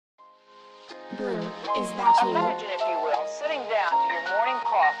SkyBlew, is that you? Imagine, if you will, sitting down to your morning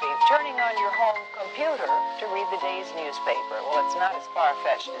coffee, turning on your home computer to read the day's newspaper. Well, it's not as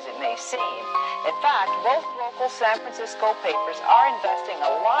far-fetched as it may seem. In fact, both local San Francisco papers are investing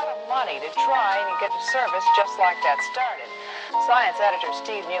a lot of money to try and get a service just like that started. Science editor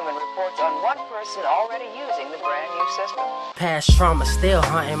Steve Newman reports on one person already using the brand new system. Past trauma still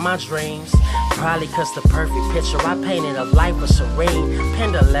haunting my dreams. Probably cause the perfect picture I painted of life was serene.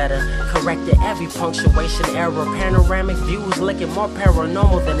 Penned a letter, corrected every punctuation error. Panoramic views looking more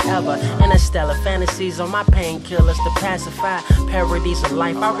paranormal than ever. Interstellar fantasies on my painkillers to pacify parodies of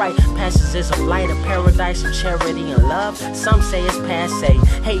life. I write passages of light, a paradise of charity and love. Some say it's passe.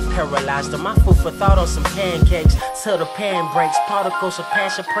 Hate paralyzed them. My food for thought on some pancakes till the pan breaks. Particles of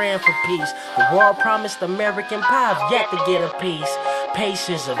passion praying for peace. The world promised American pie, I've yet to get a piece.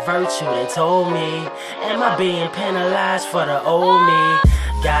 Patience a virtue, they told me. Am I being penalized for the old me?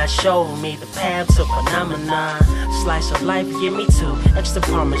 God showed me the path to phenomenon. Slice of life, give me 2 extra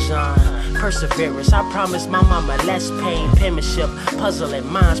parmesan. Perseverance, I promised my mama less pain. Penmanship, puzzling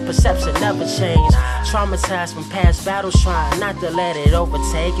minds, perception never change. Traumatized from past battles, trying not to let it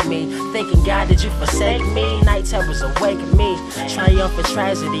overtake me. Thinking, God, did you forsake me? Night terrors awaken me. Triumphant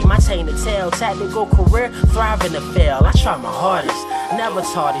tragedy, my tainted tale. Tactical career, thriving to fail. I try my hardest, never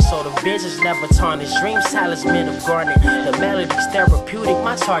tardy, so the visions never tarnish. Dreams, talisman of garnet. The melody's therapeutic,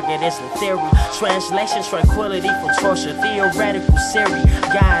 my target is in theory. Translation, tranquility from torture, theoretical theory.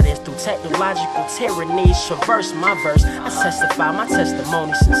 Guidance through technological tyrannies. Traverse my verse, I testify my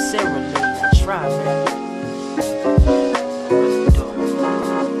testimony sincerely. I try, man.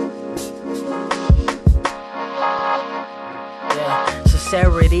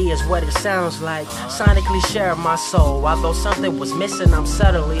 Sincerity is what it sounds like. Sonically share my soul. Although something was missing, I'm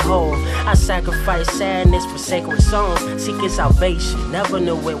suddenly whole. I sacrifice sadness for sacred songs, seeking salvation. Never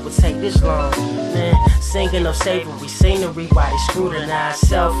knew it would take this long. Man, singing of savory scenery while they scrutinize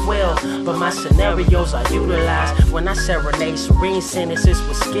self-will, but my scenarios are utilized when I serenade serene sentences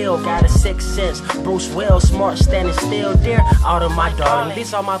with skill. Got a sixth sense. Bruce Willis, smart, standing still, dear. Out of my darling,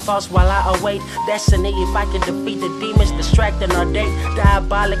 these are my thoughts while I await destiny. If I can defeat the demons distracting our date.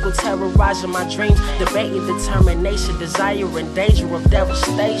 Diabolical, terrorizing my dreams, debating determination, desire and danger of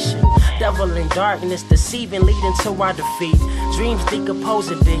devastation. Devil in darkness, deceiving, leading to our defeat. Dreams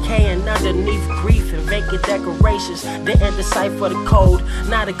decomposing, decaying underneath grief and vacant decorations. Didn't decipher the code,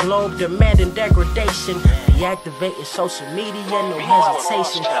 not a globe demanding degradation. Deactivating social media, no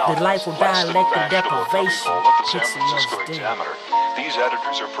hesitation. Delightful dialect and deprivation. These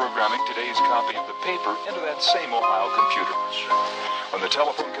editors are programming today's copy of the paper into that same Ohio computer. When the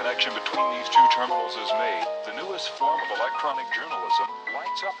telephone connection between these two terminals is made, the newest form of electronic journalism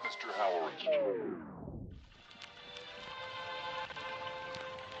lights up Mr. Howard.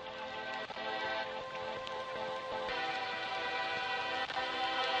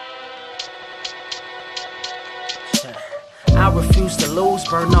 I refuse to lose,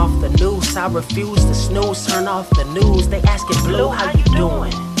 burn off the noose. I refuse to snooze, turn off the news. They asking Blue, how you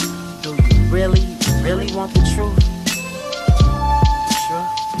doing? Do you really want the truth? Sure.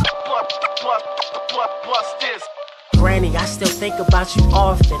 Granny, I still think about you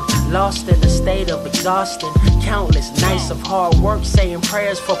often. Lost in a state of exhaustion. Countless nights of hard work, saying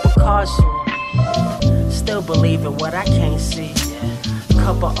prayers for precaution. Still believe in what I can't see.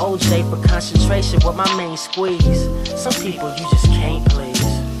 Cup of OJ for concentration with my main squeeze. Some people you just can't please.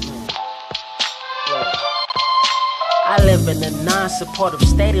 I live in a non-supportive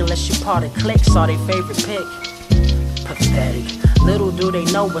state unless you part of cliques or their favorite pick. Pathetic. Little do they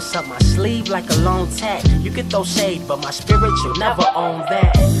know what's up my sleeve like a long tat. You can throw shade, but my spirit, you'll never own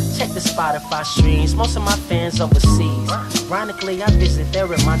that. Check the Spotify streams, most of my fans overseas. Ironically, I visit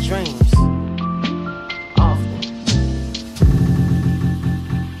there in my dreams.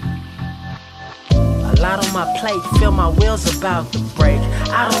 A lot on my plate, feel my wheels about to break.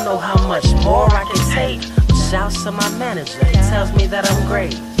 I don't know how much more I can take. Shouts to my manager, he tells me that I'm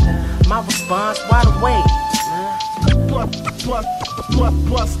great. My response, why the wait?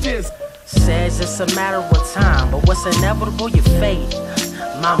 Plus this says it's a matter of time, but what's inevitable, your fate.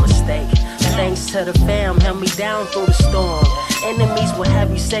 My mistake. Thanks to the fam, held me down through the storm. Enemies will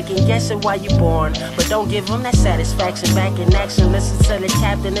have you second guessing why you're born, but don't give them that satisfaction. Back in action, listen to the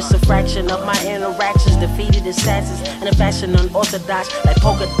captain. It's a fraction of my interactions. Defeated assassins in a fashion unorthodox, like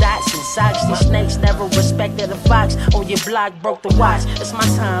polka dots and socks. These snakes never respected a fox. On your block, broke the watch. It's my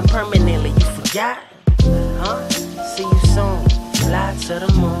time permanently. You forgot? Huh? See you soon. Fly to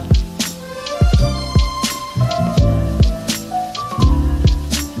the moon.